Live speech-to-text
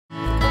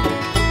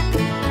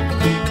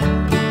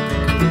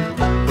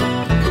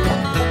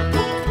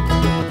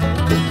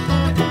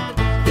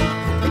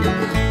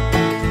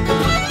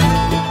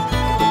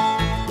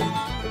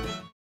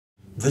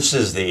This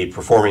is the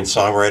performing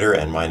songwriter,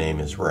 and my name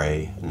is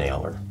Ray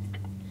Naylor.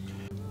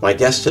 My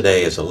guest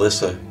today is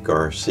Alyssa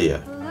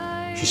Garcia.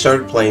 She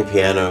started playing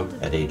piano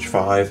at age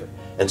 5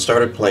 and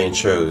started playing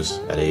shows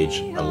at age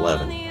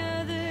 11.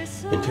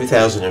 In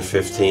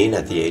 2015,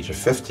 at the age of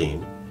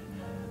 15,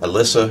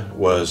 Alyssa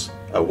was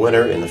a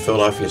winner in the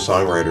Philadelphia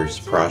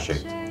Songwriters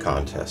Project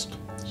Contest.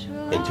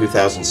 In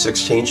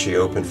 2016, she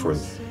opened for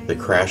the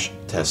Crash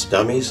Test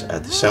Dummies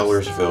at the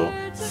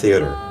Sellersville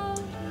Theater.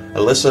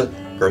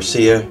 Alyssa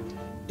Garcia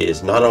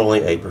is not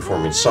only a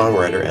performing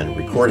songwriter and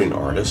recording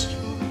artist,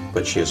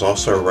 but she is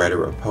also a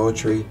writer of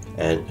poetry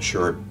and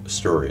short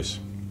stories.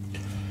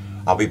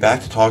 I'll be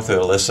back to talk to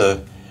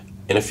Alyssa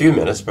in a few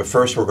minutes, but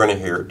first we're going to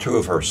hear two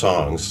of her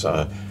songs.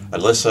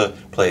 Alyssa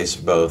plays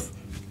both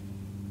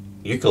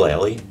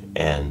ukulele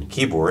and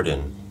keyboard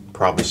and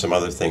probably some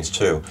other things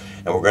too,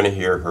 and we're going to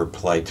hear her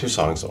play two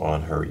songs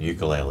on her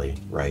ukulele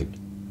right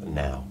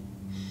now.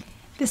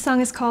 This song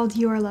is called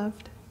You Are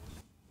Loved.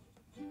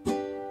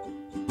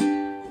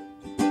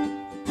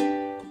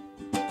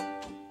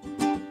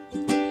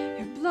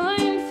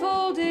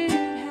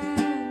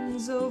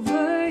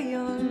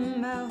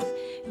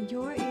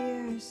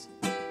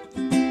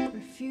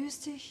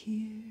 To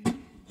hear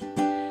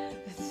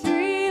the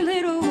three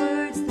little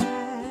words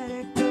that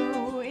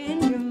echo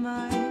in your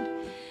mind.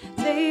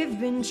 They've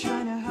been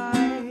trying to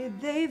hide,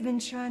 they've been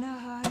trying to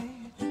hide.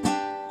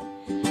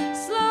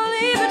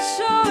 Slowly but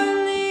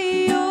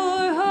surely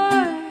your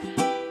heart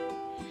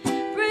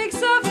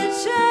breaks off the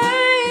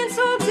chains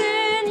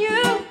holding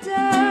you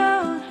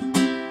down,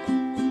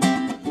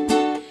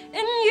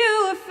 and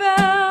you have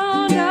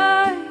found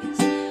eyes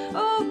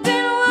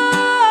open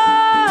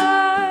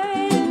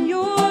wide, and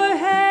your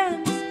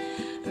hands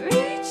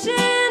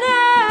reaching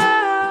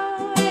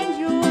out, and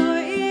your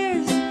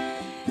ears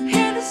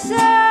hear the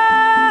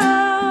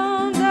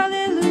sound.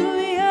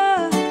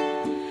 Hallelujah,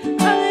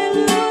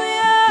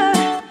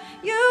 hallelujah,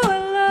 you are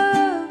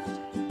loved.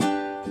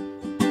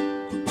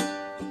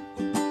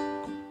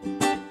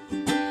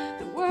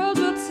 The world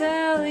will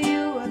tell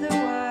you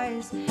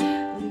otherwise,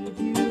 leave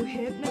you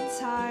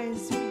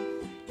hypnotized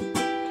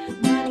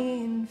with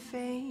money and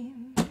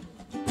fame.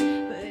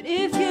 But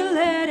if you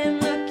let him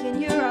look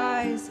in your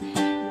eyes,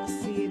 you'll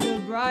see the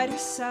brighter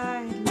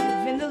side,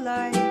 live in the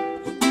light.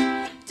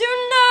 Do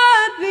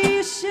not be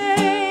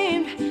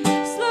ashamed.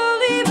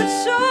 Slowly but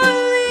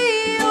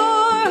surely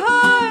your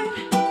heart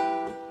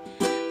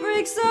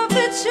breaks off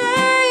the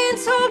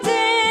chains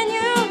holding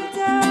you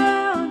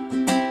down,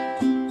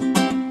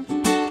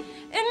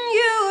 and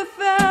you have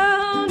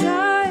found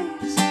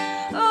eyes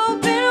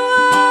open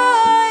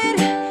wide,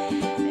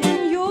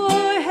 and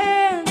your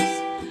hands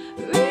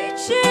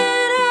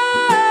reaching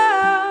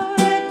out,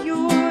 and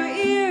your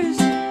ears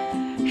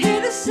hear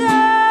the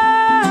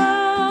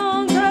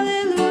sound.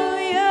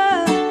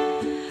 Hallelujah,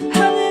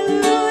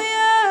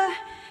 hallelujah,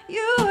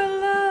 you are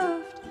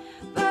loved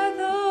by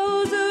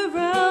those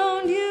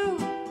around you,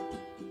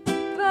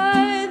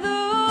 by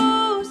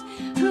those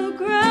who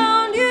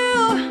ground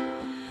you,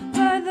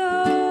 by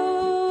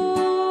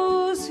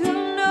those who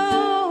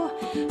know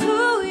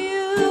who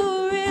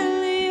you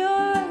really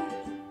are.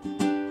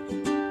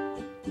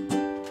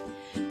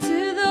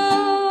 To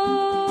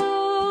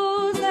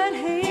those that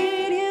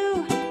hate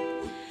you,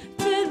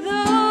 to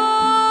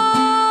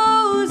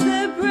those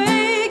that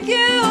break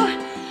you,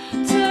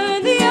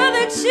 turn the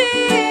other cheek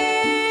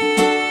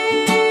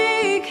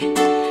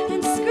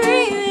and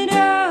scream it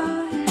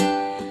out,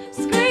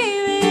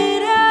 scream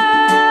it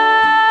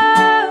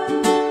out,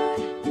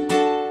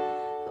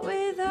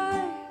 with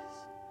eyes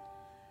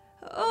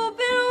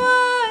open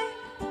wide,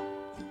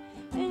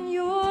 and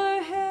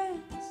your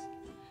hands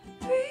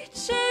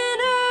reaching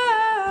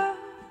out.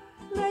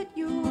 Let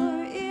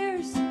your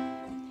ears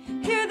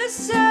hear the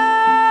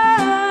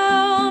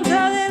sound.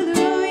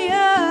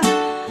 Hallelujah,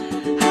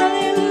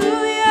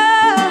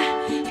 hallelujah,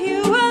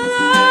 you are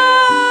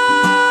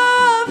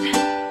loved.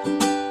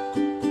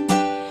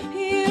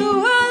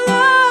 You are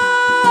loved.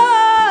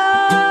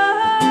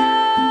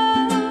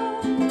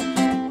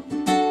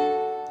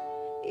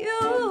 You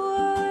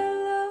are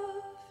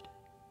loved.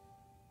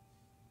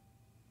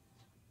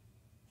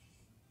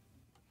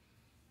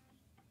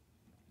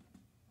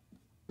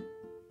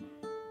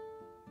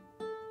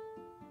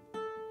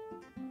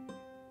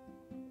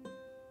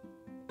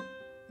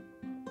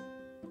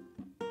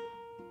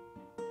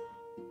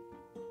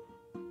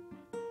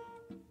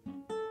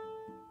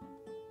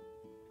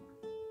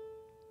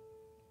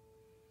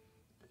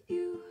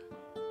 You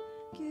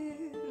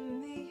give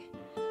me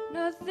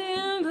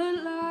nothing but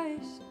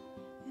lies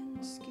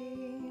and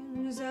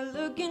schemes. I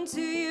look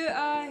into your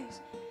eyes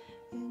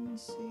and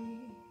see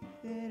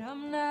that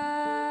I'm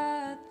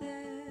not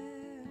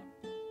there.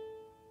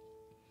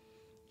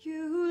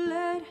 You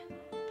let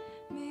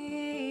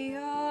me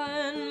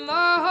on,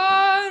 my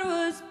heart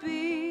was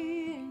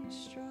beating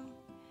strong.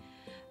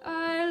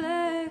 I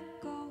let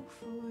go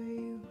for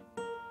you,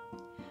 but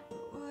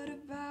what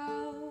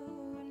about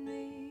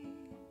me?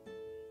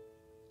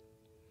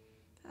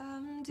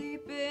 I'm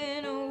deep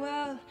in a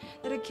well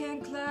that I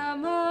can't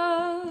climb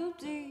up,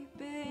 deep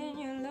in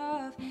your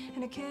love.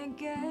 and I can't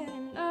get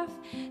enough.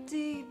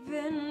 Deep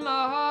in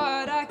my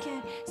heart, I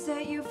can't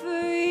set you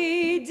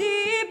free.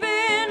 Deep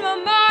in my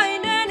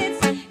mind, and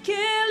it's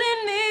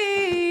killing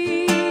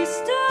me.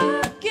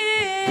 Stuck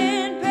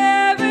in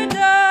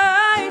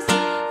paradise,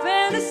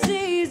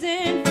 fantasies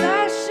and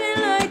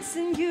flashing lights,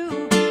 and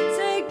you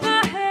take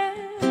my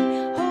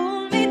hand,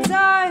 hold me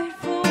tight.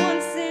 For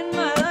once in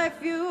my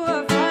life, you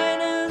are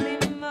finally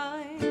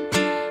mine.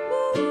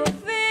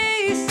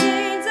 Movie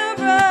scenes are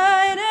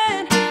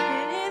writing,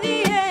 and in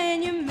the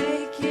end you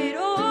make it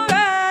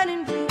alright,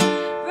 and we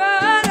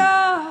ride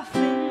off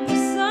in the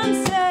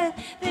sunset.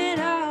 Then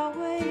I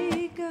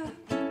wake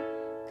up,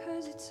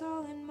 'cause it's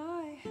all in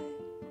my head.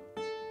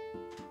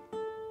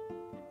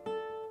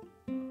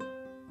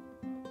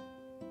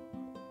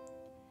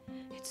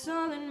 It's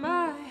all in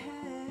my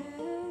head.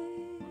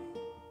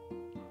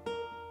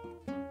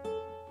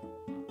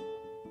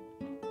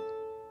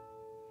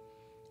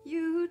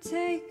 You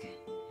take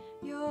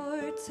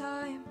your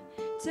time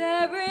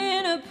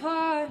tearing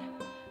apart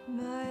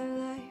my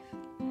life.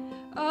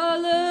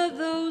 All of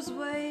those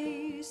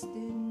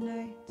wasted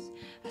nights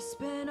I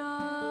spent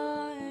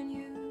on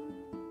you.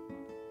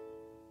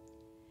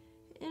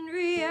 In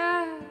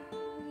reality,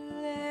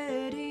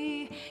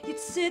 you'd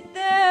sit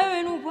there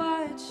and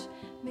watch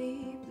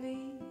me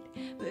bleed,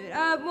 but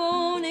I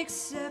won't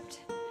accept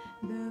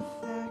the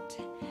fact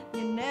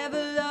you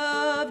never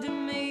loved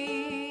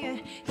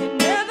me. You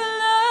never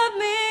loved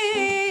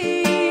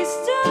me.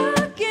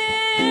 Stuck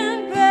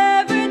in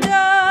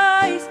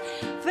paradise,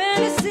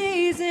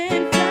 fantasies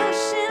and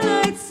flashing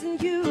lights,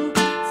 and you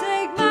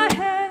take my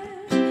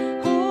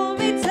hand, hold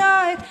me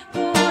tight.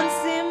 For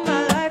once in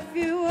my life,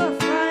 you are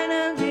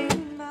finally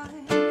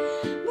mine.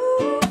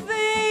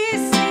 Movie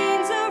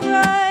scenes are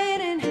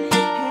writing,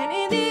 and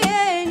in the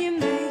end you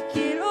make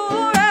it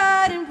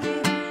alright, and we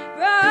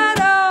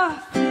ride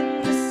off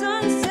in the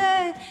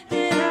sunset.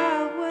 Then I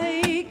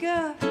wake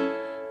up,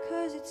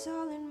 'cause it's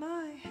all in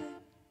my head.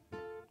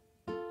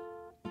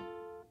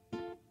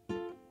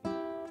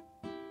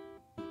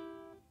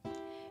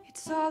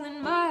 It's all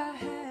in my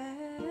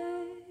head.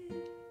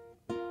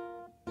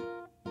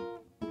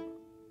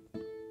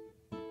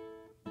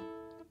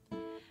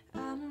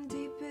 I'm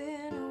deep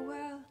in a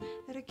well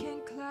that I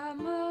can't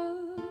climb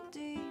up.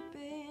 Deep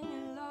in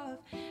your love,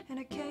 and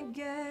I can't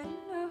get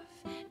enough.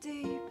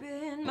 Deep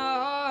in my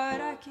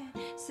heart, I can't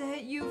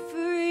set you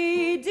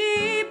free.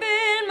 Deep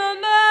in my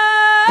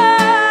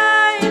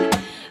mind,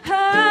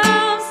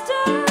 I'm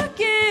stuck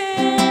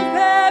in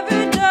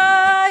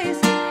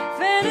paradise,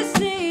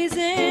 fantasies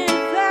and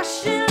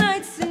flashing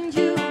lights, and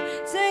you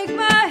take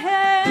my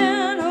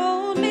hand,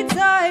 hold me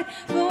tight.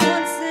 For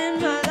once in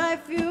my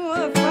life, you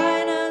are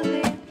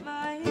finally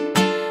mine.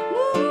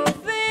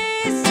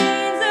 Movie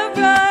scenes are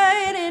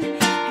writing,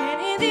 and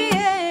in the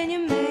end you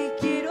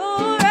make it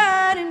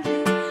alright, and we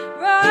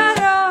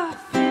ride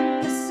off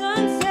in the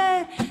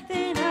sunset.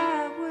 Then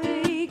I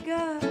wake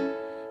up,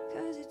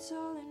 'cause it's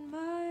all in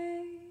my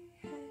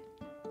head.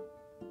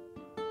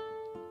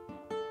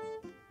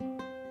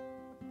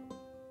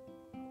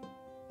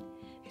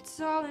 It's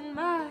all in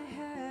my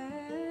head.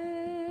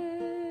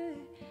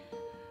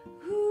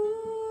 Ooh.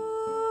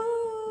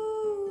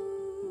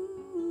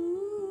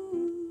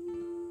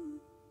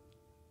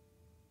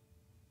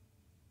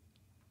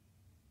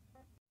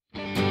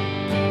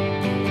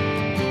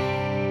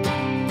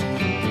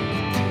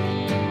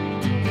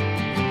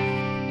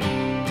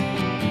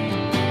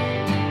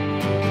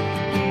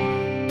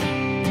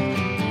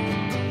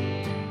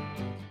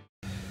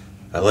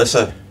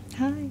 Alyssa,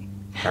 Hi.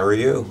 how are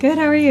you? Good,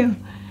 how are you?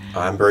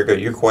 I'm very good.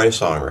 You're quite a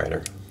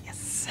songwriter.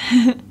 Yes.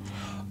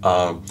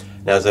 Now,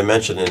 as I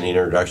mentioned in the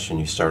introduction,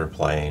 you started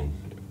playing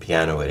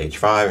piano at age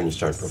 5, and you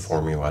started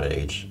performing at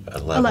age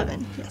 11.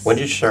 11, yes. When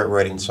did you start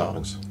writing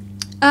songs?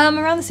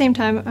 Around the same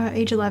time,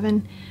 age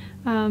 11.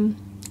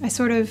 I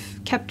sort of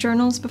kept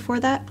journals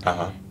before that,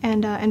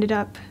 and ended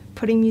up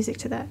putting music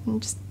to that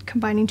and just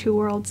combining two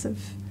worlds of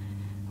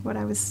what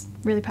I was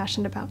really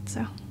passionate about.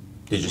 So.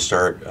 Did you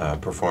start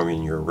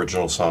performing your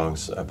original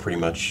songs pretty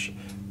much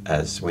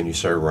as when you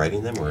started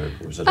writing them, or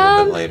was it a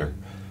little bit later?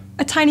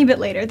 A tiny bit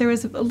later. There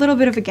was a little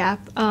bit of a gap.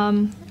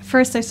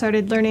 First, I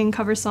started learning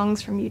cover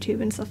songs from YouTube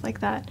and stuff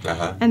like that,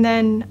 and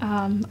then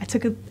I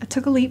took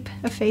a leap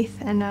of faith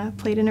and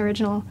played an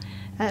original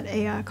at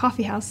a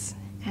coffee house,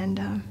 and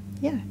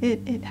yeah,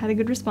 it had a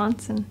good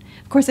response. And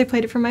of course, I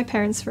played it for my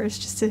parents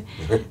first just to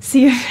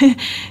see if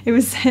it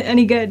was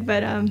any good.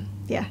 But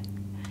yeah.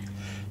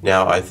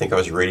 Now, I think I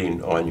was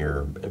reading on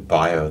your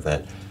bio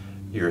that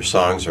your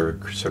songs are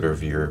sort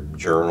of your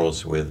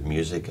journals with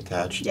music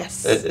attached.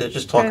 Yes.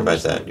 Just talk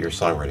about that, your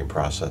songwriting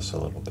process a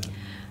little bit.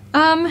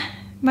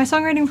 My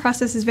songwriting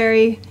process is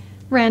very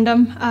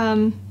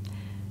random.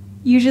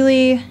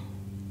 Usually,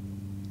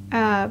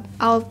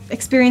 I'll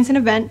experience an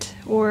event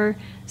or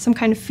some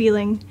kind of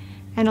feeling,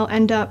 and I'll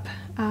end up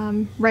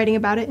writing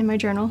about it in my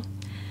journal.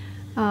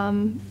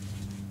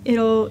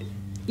 It'll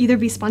either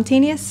be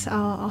spontaneous,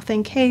 I'll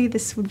think, hey,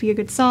 this would be a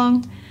good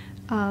song,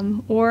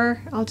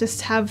 or I'll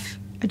just have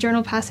a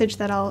journal passage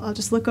that I'll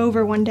just look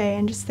over one day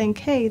and just think,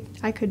 hey,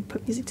 I could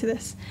put music to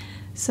this.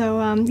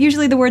 So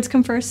usually the words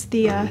come first,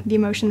 the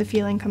emotion, the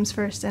feeling comes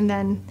first, and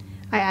then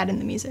I add in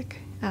the music.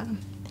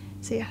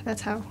 So yeah,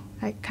 that's how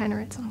I kind of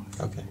write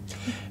songs. Okay.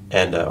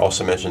 And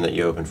also mentioned that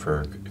you opened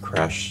for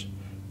Crash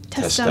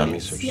Test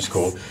Dummies, which is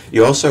cool.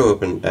 You also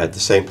opened at the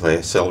same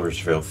place,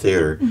 Sellersville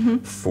Theater,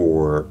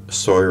 for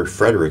Sawyer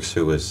Fredericks,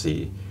 who was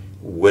the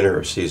winner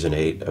of season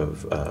 8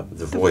 of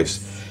The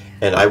Voice.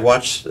 And I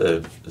watched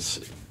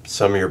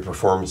some of your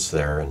performance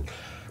there, and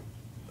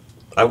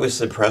I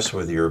was impressed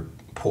with your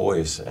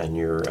poise and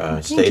your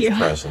stage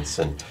presence.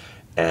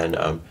 And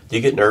do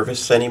you get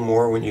nervous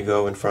anymore when you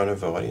go in front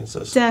of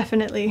audiences?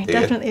 Definitely.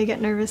 I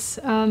get nervous.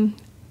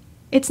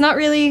 It's not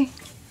really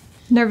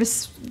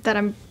nervous that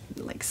I'm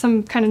like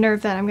some kind of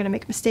nerve that I'm going to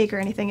make a mistake or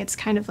anything. It's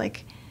kind of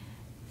like,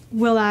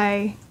 will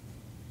I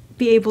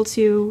be able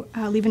to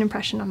leave an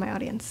impression on my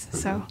audience?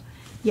 So,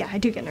 yeah, I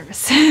do get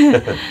nervous.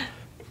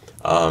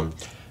 Now,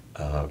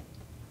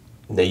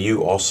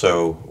 you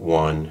also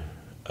won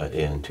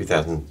in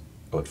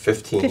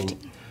 2015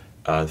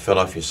 the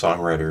Philadelphia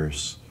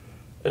Songwriters.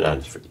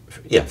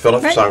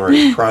 Philadelphia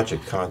Songwriters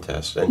Project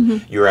Contest,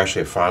 and you were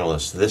actually a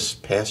finalist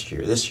this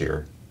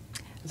year.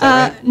 Is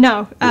that right?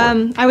 No,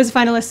 I was a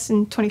finalist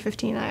in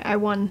 2015. I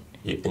won.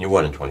 And you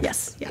won in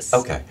 2015? Yes.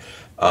 Okay.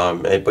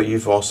 But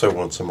you've also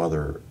won some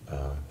other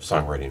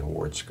songwriting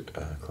awards,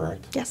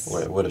 correct? Yes.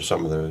 What are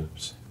some of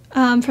those?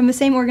 From the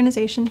same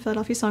organization,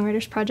 Philadelphia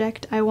Songwriters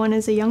Project, I won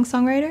as a young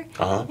songwriter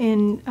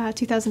in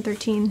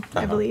 2013,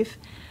 I believe,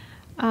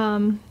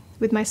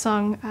 with my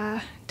song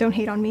Don't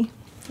Hate on Me,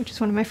 which is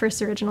one of my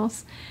first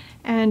originals.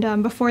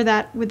 And before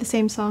that, with the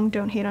same song,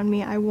 Don't Hate on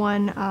Me, I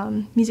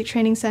won Music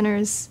Training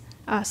Center's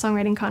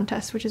songwriting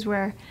contest, which is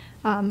where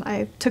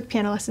I took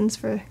piano lessons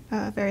for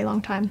a very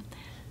long time.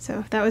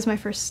 So that was my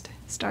first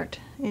start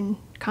in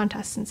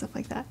contests and stuff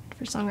like that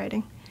for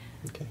songwriting.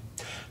 Okay.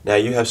 Now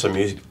you have some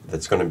music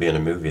that's going to be in a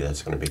movie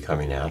that's going to be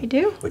coming out. I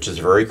do. Which is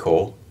very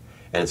cool,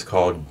 and it's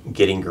called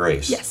Getting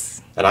Grace.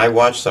 Yes. And I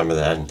watched some of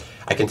that, and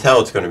I can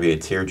tell it's going to be a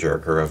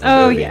tearjerker of a movie.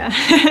 Oh yeah.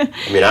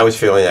 I mean, I was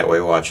feeling that way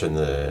watching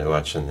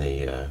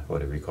the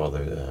whatever you call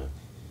the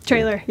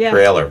trailer. Yeah.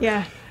 Trailer.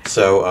 Yeah.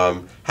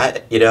 So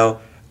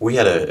we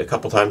had a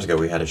couple times ago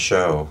we had a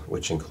show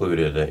which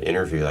included an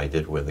interview that I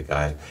did with a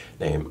guy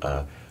named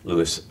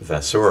Louis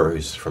Vasseur,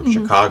 who's from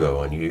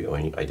Chicago, and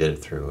I did it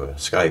through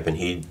Skype,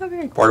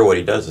 and part of what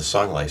he does is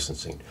song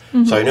licensing.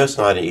 So I know it's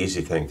not an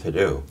easy thing to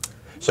do.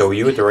 So were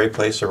you at the right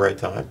place at the right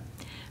time?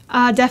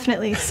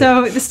 Definitely.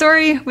 So the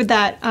story with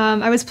that,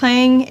 I was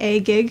playing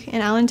a gig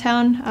in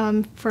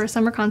Allentown for a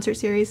summer concert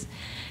series,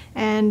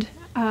 and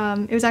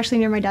it was actually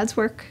near my dad's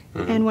work,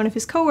 and one of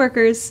his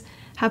coworkers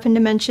happened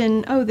to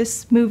mention, oh,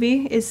 this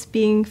movie is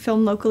being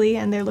filmed locally,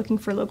 and they're looking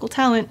for local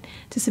talent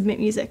to submit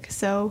music.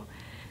 So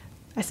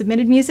I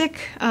submitted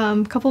music.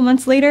 A couple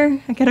months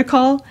later, I get a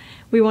call.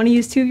 We want to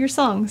use 2 of your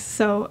songs.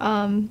 So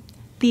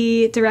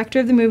the director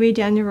of the movie,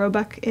 Daniel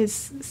Roebuck,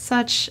 is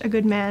such a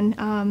good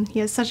man. He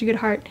has such a good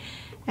heart.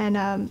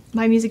 And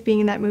my music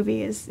being in that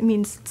movie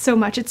means so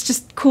much. It's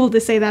just cool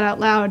to say that out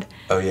loud.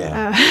 Oh,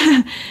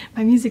 yeah.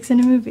 My music's in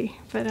a movie.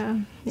 But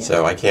yeah.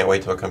 So I can't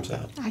wait till it comes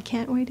out. I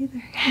can't wait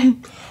either.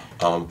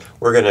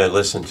 We're going to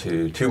listen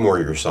to 2 more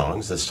of your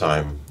songs, this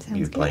time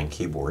you good. playing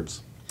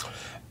keyboards.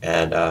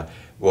 And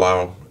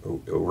while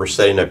we're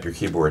setting up your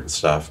keyboard and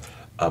stuff,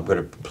 I'm going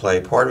to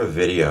play part of a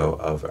video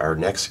of our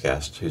next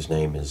guest, whose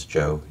name is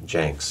Joe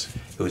Jenks,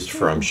 who's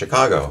from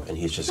Chicago, and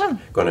he's just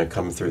going to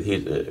come through.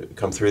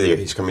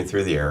 He's coming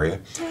through the area,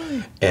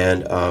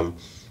 and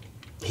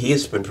he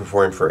has been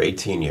performing for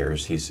 18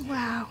 years.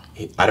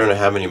 I don't know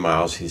how many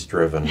miles he's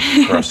driven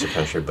across the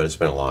country, but it's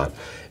been a lot.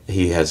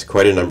 He has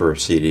quite a number of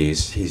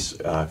CDs. He's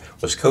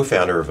was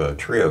co-founder of a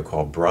trio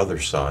called Brother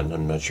Son.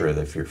 I'm not sure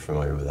if you're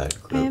familiar with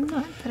that group. I am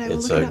not, but I will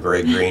It's look it up.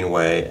 Greg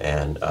Greenway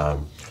and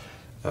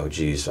oh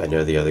geez, I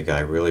know the other guy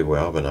really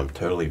well, but I'm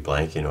totally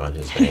blanking on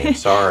his name.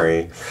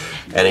 Sorry.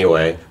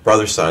 Anyway,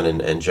 Brother Son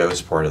and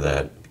Joe's part of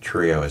that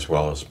trio as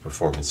well as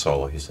performing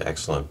solo. He's an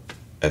excellent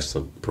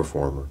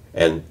performer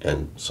and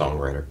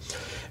songwriter.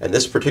 And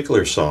this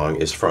particular song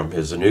is from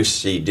his new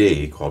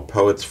CD called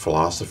Poets,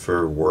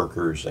 Philosophers,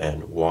 Workers,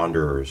 and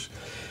Wanderers.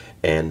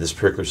 And this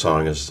particular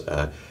song is,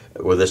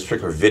 this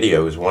particular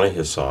video is one of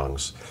his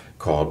songs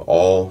called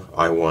All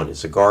I Want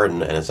Is a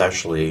Garden, and it's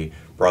actually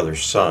Brother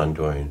Son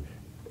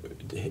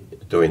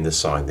doing this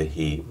song that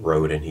he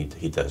wrote, and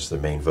he does the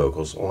main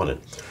vocals on it.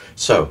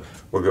 So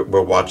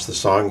we'll watch the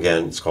song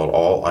again. It's called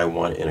All I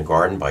Want in a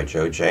Garden by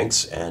Joe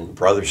Jenks and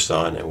Brother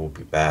Son, and we'll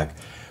be back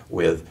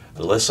with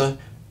Alyssa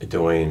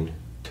doing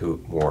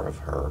 2 more of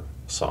her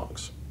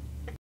songs.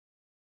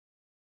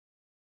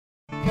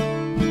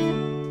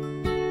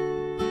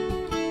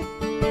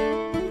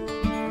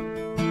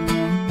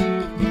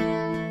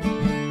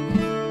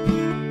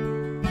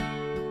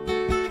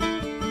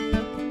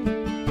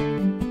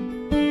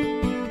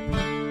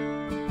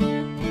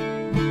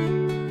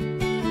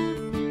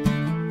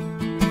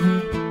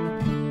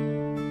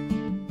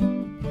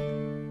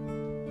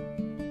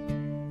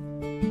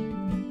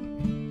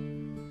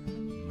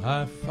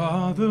 My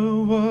father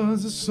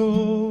was a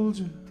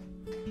soldier.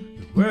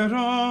 He went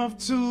off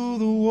to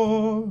the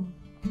war.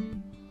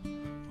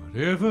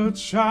 Whatever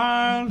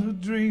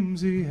childhood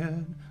dreams he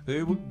had,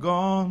 they were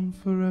gone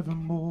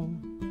forevermore.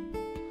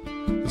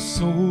 The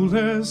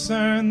solace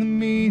and the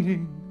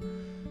meaning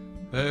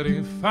that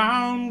he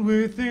found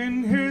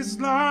within his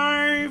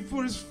life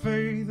were his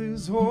faith,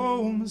 his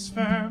home, his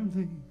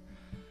family,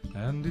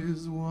 and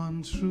his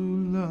one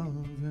true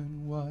love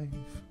and wife.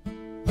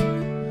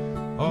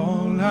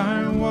 All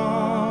I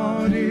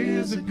want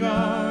is a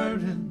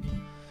garden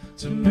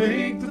to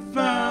make the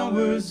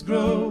flowers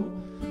grow.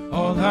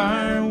 All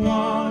I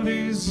want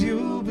is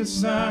you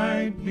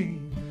beside me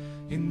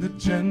in the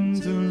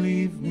gentle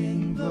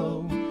evening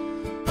glow.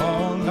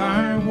 All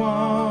I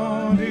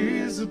want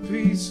is a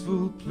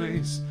peaceful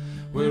place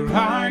where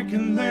I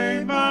can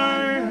lay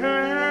my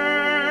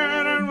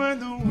head, and when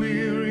the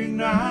weary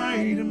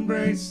night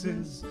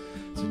embraces,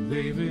 to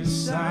lay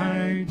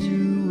beside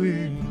you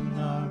in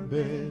our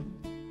bed.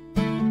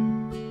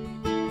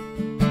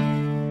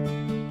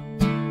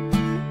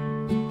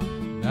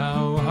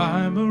 Now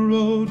I'm a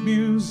road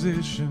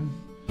musician,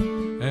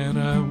 and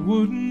I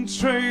wouldn't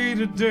trade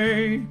a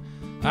day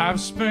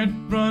I've spent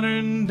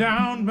running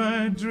down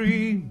my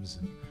dreams,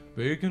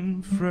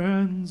 making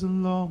friends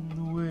along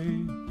the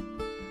way.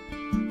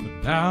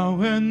 But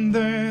now and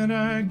then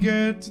I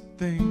get to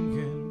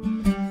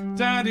thinking,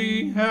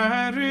 Daddy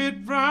had it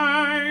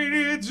right.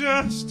 You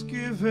just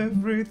give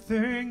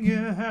everything you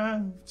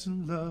have to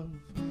love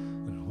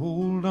and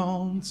hold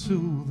on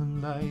to the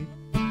light.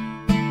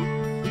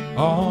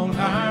 All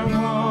I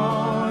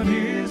want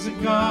is a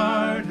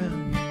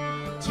garden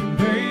to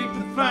make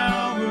the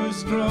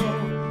flowers grow.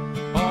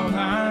 All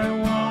I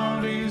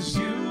want is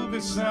you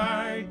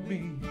beside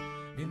me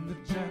in the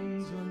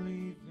gentle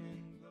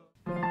evening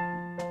glow.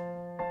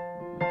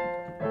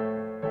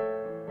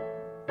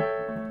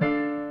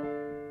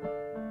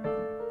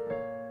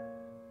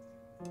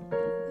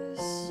 The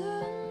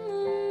sun,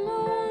 the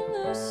moon,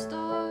 the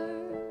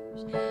stars,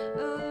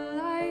 a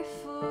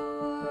life, a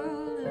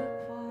world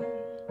apart,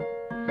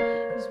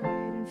 is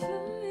waiting for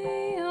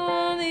me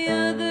on the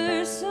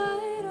other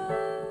side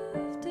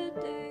of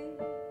today.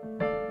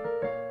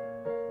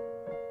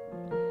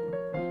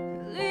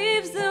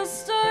 They'll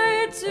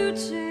start to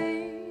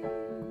change.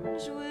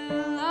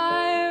 Will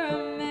I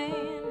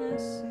remain the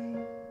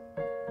same?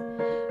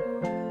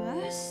 Will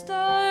I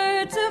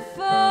start to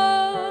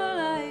fall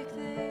like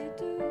they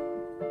do?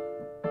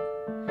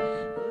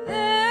 Will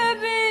there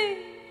be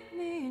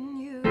me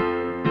and you?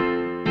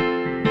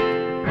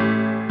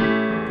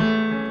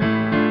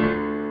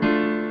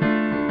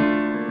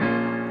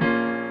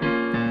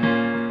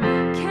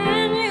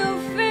 Can you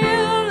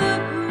feel the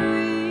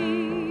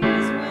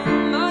breeze? Will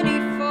money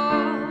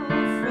fall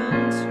from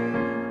trees?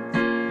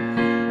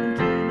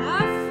 Can I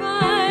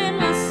find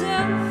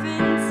myself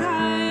in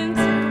time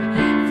to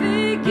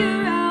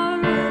figure out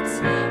what's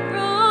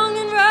wrong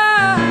and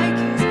right?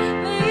 'Cause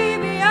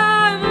maybe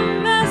I'm a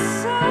mess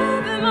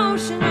of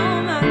emotion. Oh,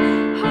 my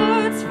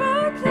heart's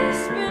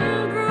reckless, been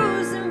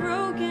bruised and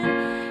broken.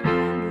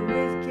 Handle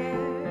with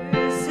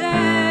care,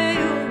 say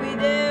you'll be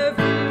there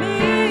for me.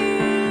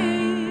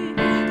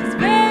 'Cause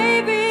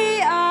baby,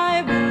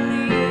 I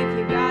believe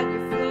you got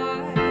your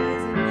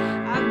flaws and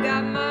I've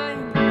got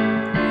mine.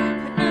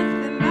 But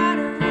nothing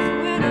matters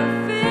when our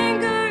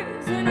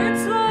fingers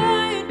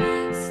intertwine.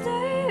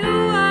 Stay a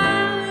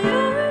while,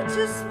 you're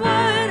just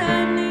what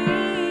I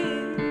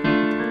need.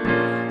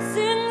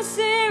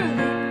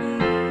 Sincerely me.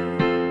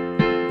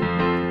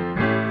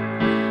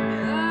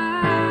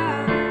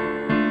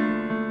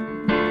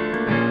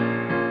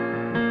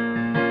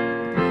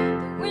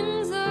 The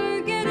winds are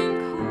getting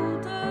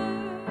colder,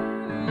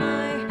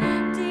 my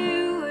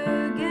dear,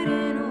 we're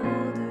getting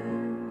older.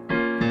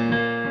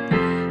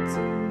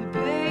 Turn the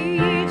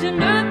page,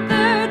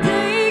 another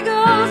day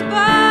goes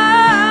by.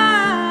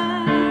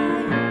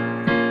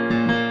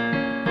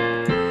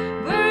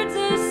 Birds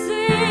are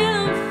seen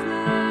and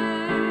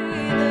fly.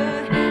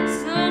 The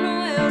sun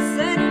will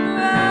set and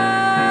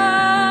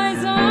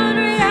rise. On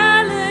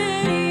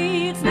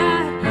reality, it's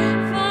not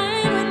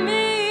fine with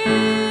me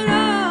at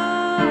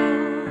all.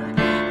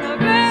 Not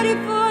ready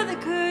for the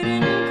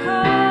curtain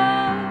call.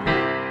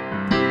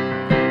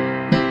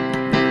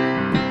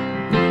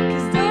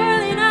 'Cause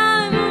darling,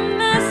 I'm a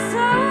mess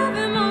of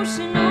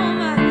emotion. Oh,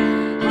 my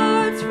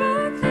heart's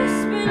reckless,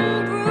 been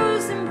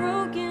bruised and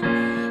broken.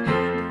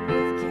 Handle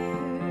with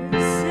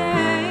care,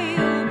 say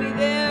you'll be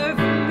there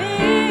for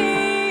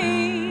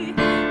me.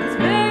 'Cause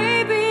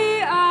baby,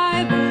 I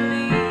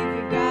believe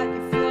you got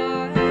your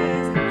flaws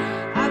and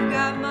I've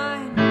got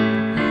mine.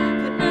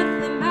 But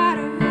nothing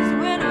matters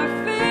when our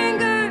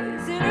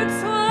fingers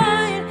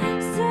intertwine.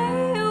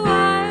 Stay a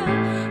while,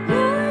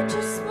 you're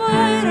just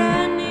what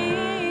I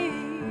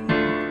need.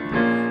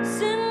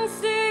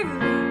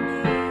 Sincerely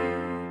me.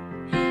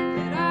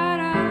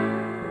 Da-da-da,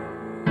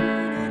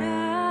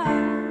 da-da.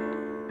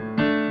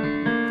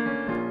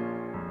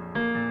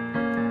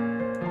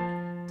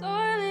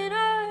 Darling,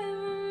 I'm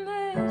a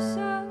mess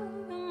of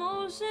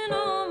emotion.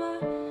 Oh, my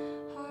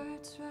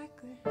heart's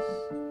reckless,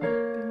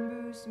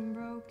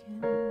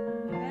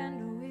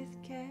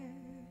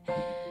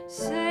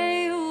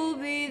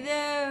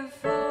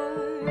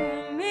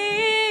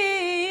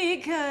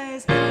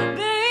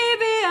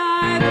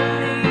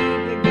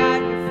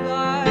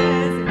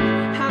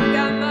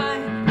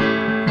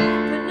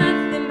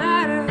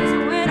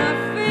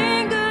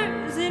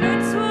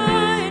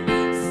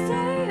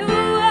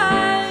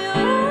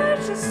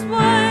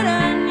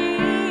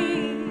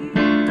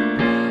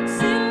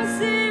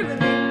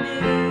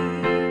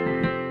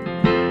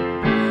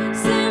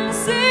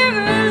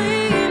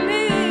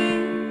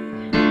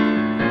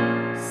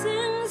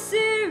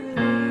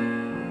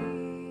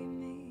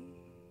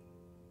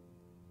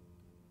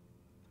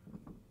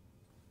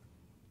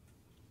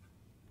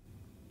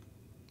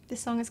 This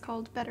song is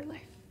called Better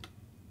Life.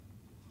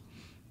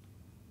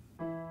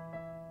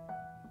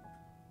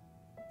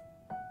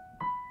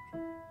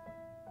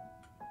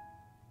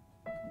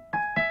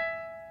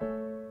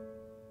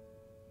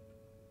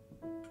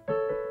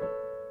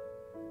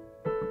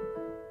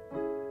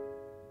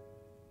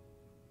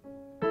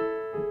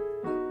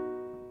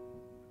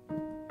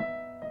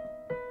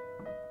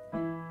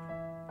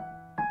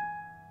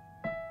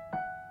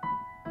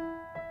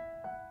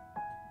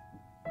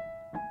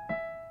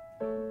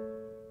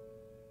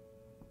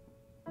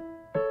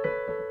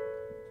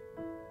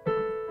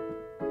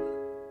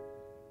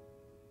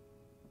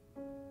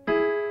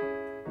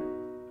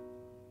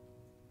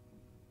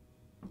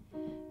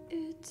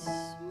 It's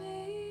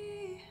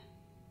me.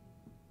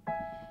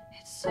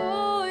 It's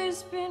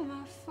always been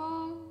my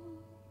fault.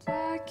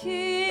 I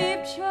keep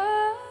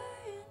trying,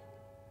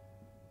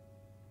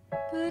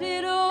 but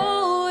it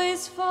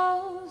always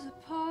falls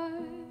apart.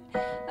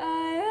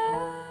 I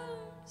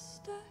am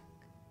stuck.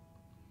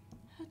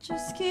 I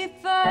just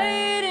keep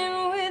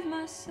fighting with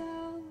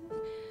myself,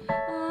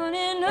 on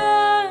and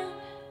on,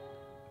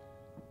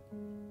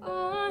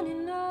 on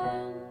and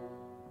on.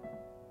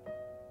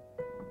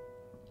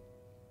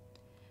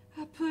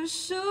 I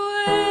push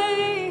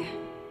away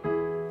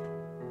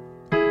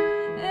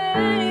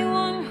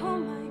anyone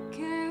whom I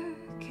care,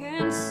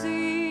 can't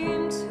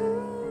seem to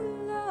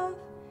love.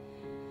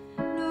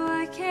 No,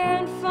 I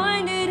can't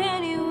find it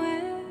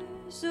anywhere.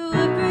 So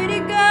I pray to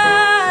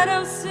God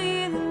I'll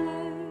see the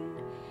light,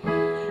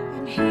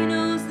 and He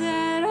knows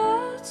that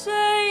I'll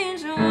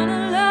change. I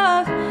wanna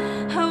love,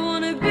 I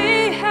wanna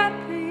be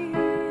happy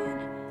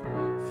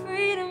and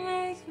free to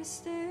make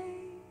mistakes.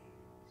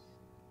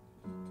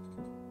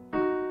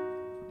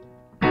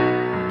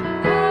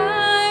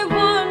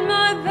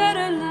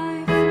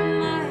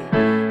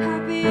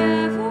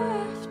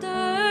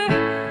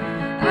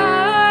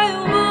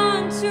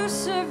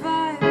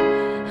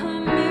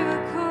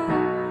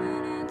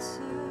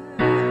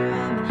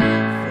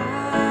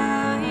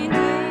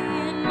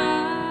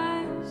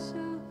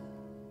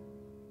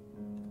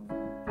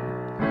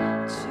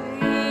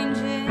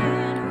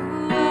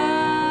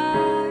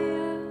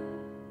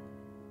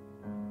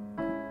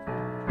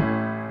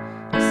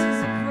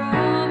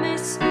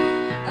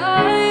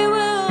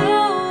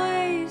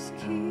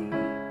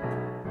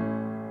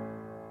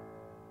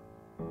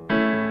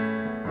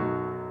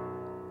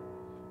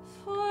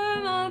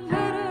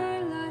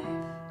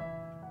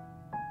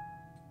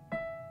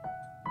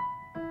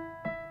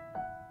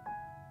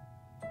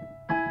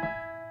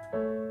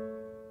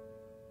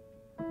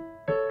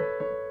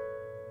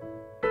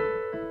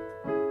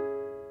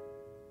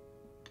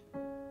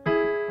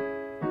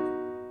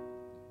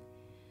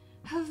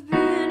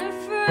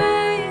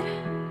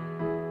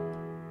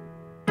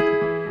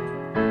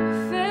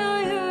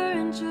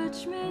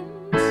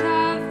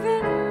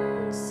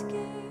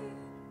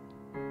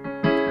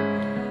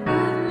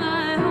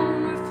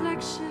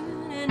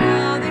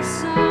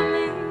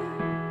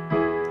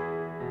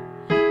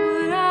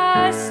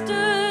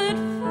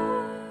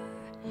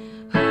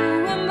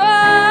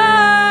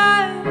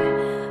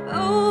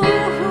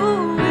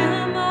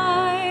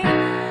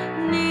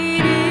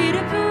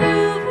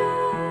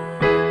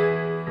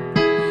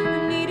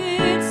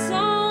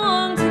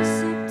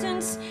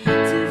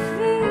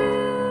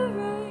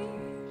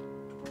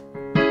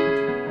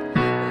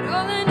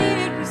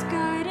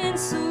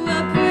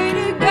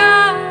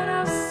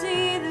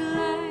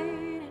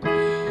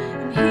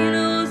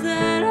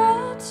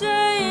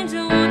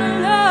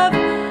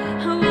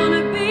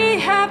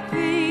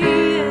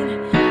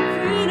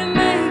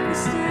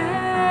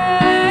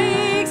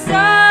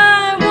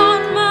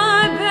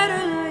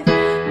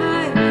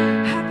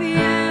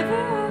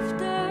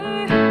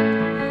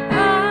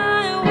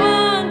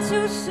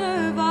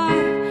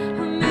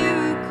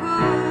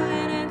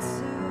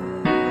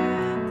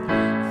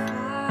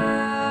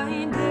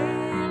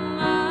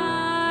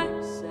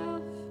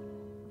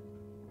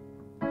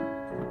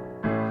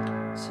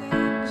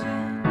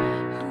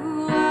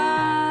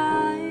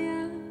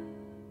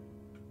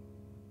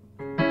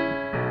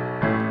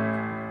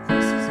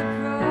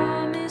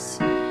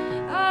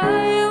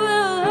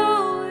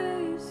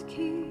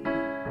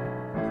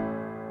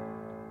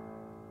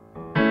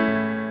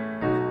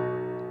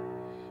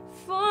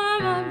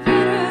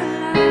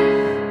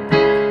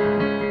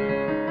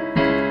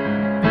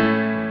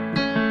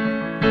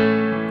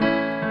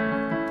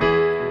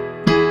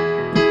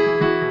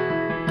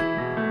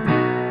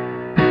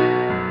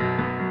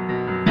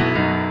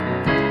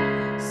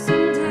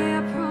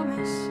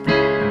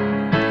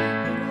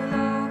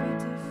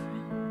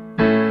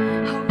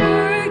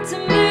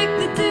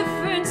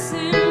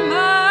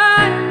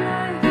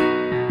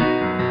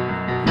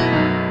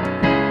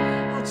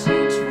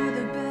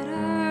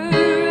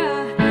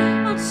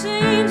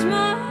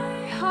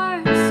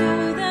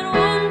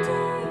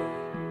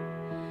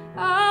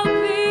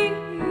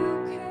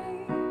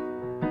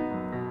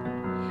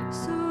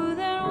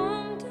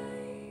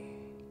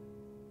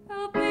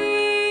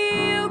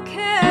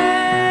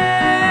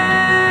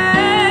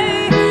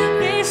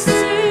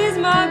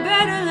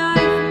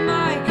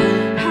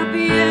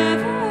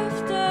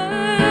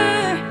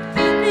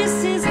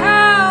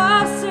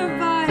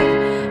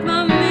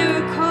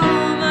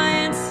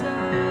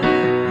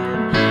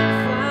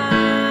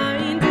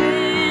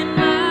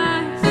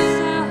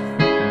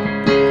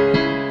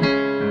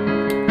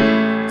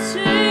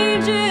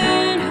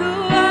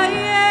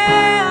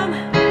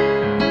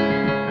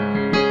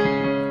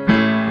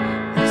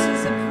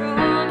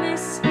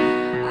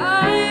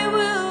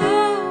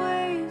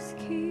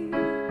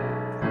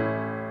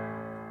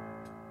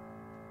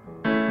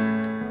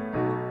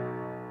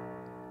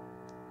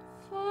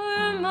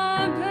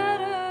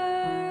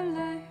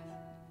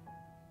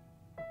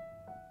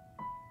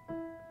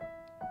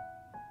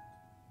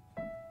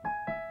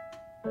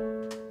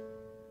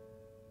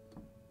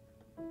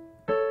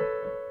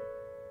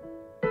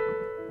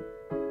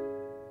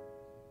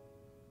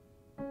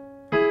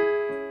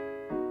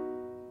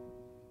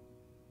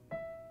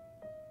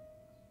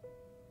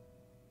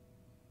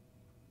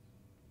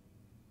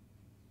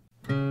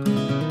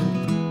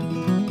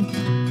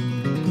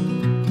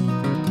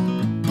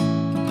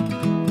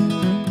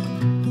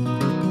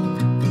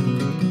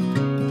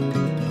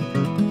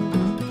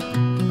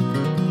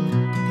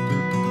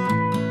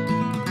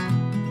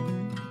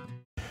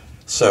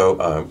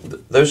 So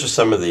those are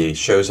some of the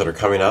shows that are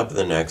coming up in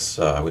the next,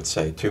 I would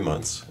say, 2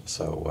 months.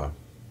 So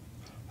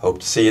hope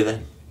to see you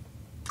then.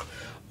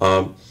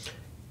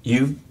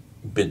 You've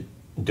been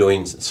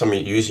doing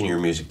using your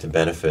music to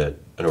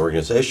benefit an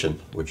organization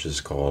which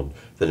is called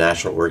the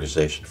National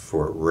Organization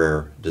for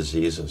Rare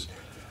Diseases.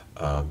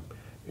 Can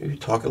you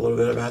talk a little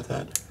bit about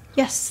that?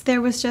 Yes, there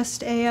was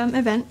just a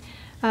event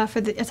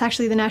it's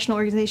actually the National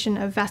Organization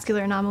of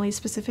Vascular Anomalies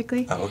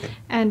specifically. Oh, okay.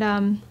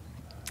 And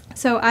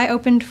so I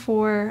opened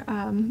for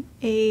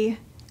a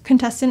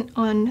contestant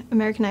on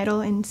American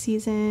Idol in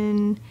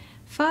season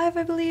 5,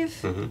 I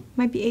believe.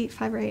 Might be 8,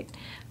 5 or 8.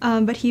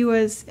 But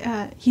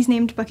he's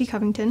named Bucky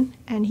Covington,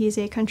 and he's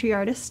a country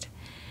artist.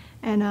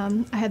 And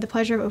I had the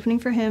pleasure of opening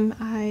for him.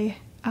 I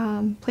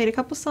played a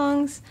couple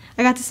songs.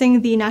 I got to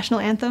sing the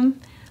national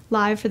anthem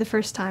live for the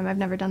first time. I've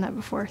never done that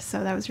before,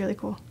 so that was really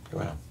cool.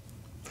 Wow.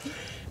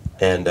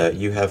 And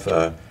you have,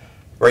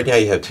 right now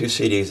you have 2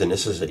 CDs, and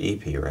this is an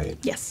EP, right?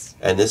 Yes.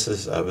 And this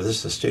is, was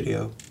this a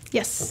studio?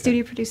 Yes, Okay.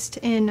 studio produced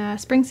in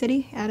Spring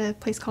City at a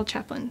place called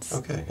Chaplin's.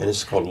 Okay, and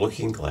it's called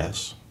Looking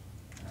Glass.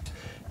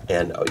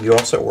 And you're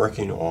also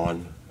working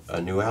on a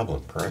new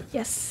album, correct?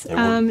 Yes,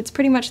 And it's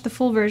pretty much the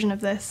full version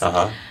of this.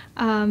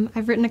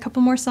 I've written a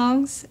couple more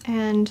songs,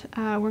 and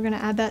we're going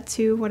to add that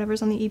to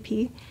whatever's on the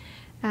EP.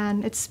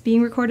 And it's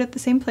being recorded at the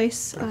same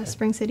place, Okay.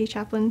 Spring City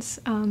Chaplin's,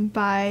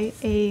 by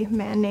a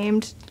man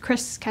named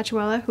Chris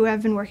Cachuela, who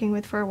I've been working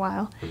with for a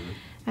while.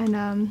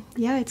 And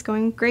yeah, it's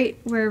going great.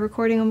 We're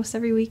recording almost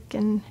every week,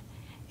 and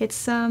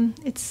it's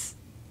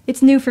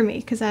new for me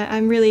because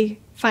I'm really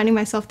finding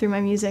myself through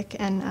my music,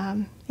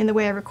 and in the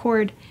way I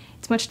record.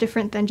 It's much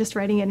different than just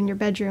writing it in your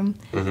bedroom.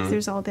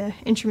 There's all the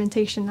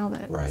instrumentation and all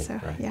that. Right, so,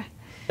 right. Yeah.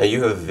 Now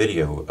you have a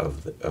video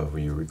of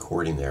you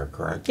recording there,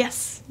 correct?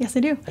 Yes, yes I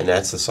do. And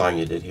that's the song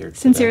you did here today?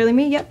 Sincerely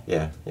Me, yep.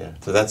 Yeah, yeah.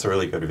 So that's a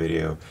really good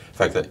video. In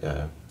fact,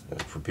 that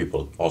for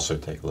people to also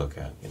take a look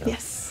at. You know.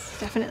 Yes,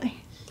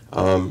 definitely.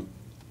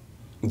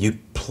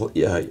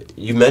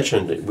 You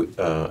mentioned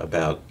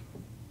about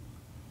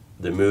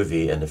the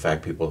movie and the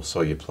fact people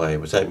saw you play.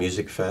 Was that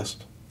Music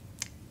Fest?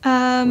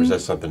 Or was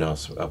that something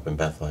else up in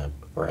Bethlehem?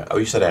 Or, oh,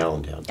 you said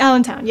Allentown.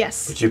 Allentown,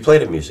 yes. But you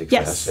played at Music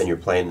Yes. Fest, and you're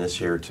playing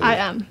this year too. I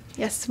am,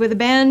 yes, with a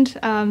band.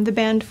 The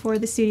band for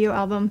the studio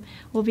album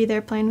will be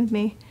there playing with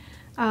me.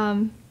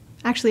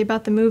 Actually,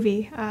 about the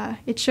movie,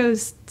 it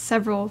shows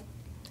several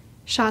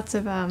shots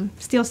of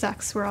steel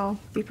sax where I'll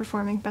be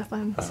performing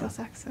Bethlehem steel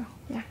sax. So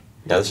yeah.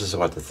 Now this is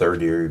what, the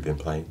 3rd year you've been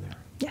playing there?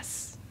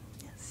 Yes.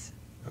 Yes.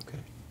 Okay.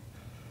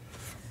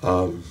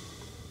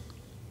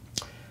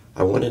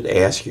 I wanted to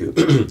ask you,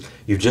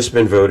 you've just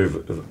been voted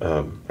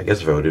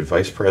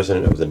Vice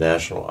President of the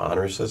National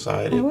Honor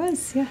Society. I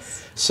was,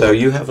 yes. So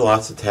you have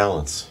lots of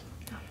talents.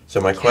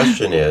 So my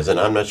question is, and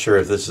I'm not sure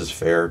if this is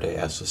fair to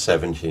ask a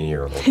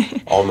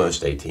 17-year-old,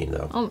 almost 18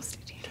 though. Almost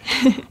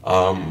 18.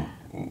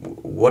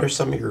 What are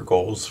some of your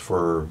goals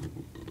for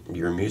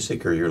your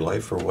music or your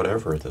life or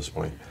whatever at this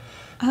point?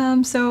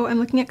 So I'm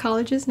looking at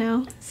colleges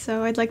now.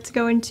 So I'd like to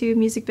go into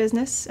music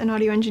business and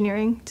audio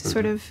engineering to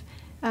sort of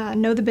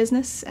know the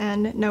business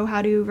and know how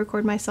to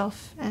record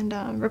myself and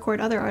record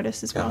other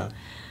artists as well.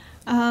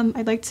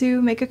 I'd like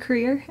to make a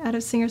career out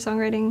of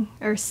singer-songwriting,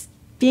 or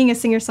being a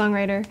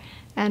singer-songwriter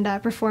and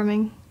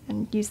performing,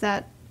 and use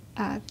that,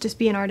 just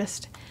be an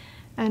artist.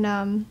 And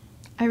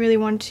I really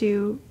want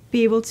to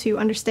be able to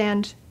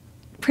understand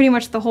pretty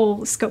much the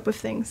whole scope of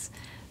things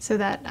so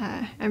that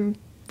I'm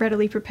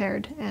readily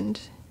prepared, and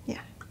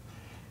yeah.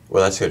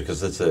 Well, that's good,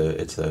 because it's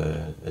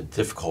a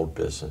difficult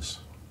business.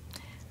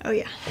 Oh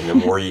yeah. And the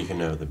more you can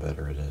know, the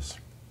better it is.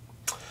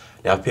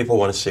 Now, if people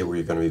want to see where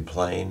you're going to be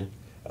playing,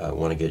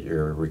 want to get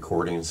your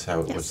recordings,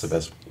 what's the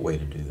best way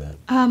to do that?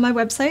 My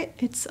website,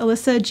 it's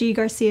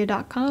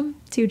alyssaggarcia.com,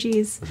 2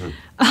 G's.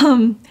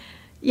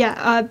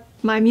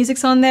 My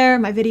music's on there,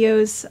 my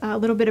videos, a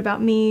little bit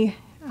about me.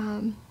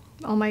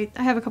 I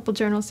have a couple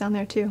journals down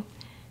there too.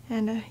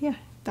 And yeah,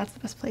 that's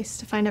the best place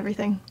to find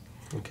everything.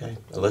 Okay.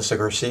 Alyssa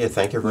Garcia,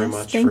 thank you very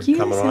much for thank you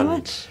coming so on much.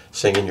 and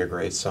singing your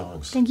great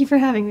songs. Thank you for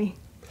having me.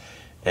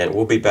 And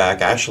we'll be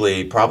back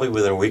actually probably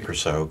within a week or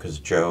so, because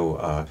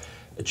Joe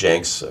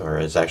Jenks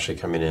is actually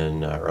coming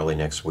in early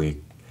next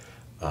week.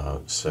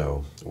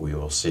 So we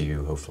will see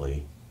you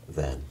hopefully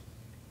then.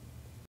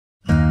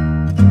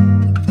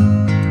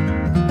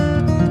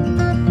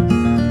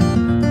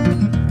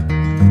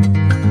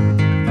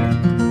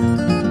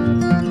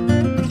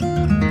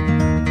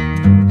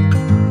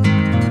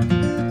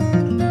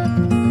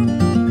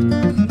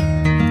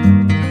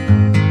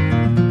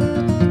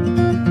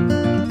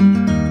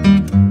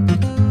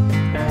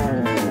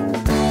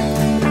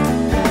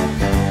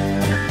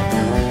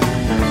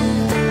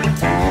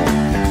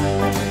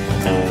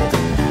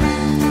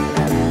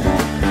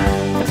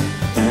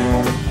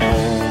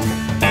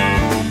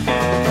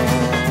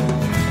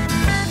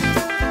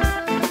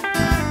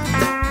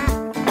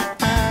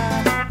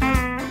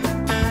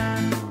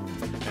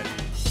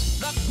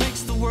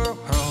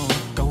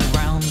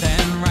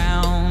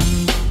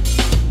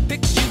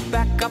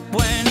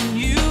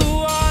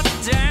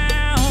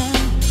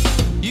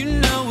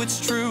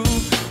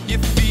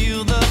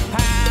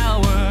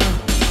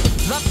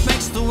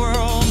 the world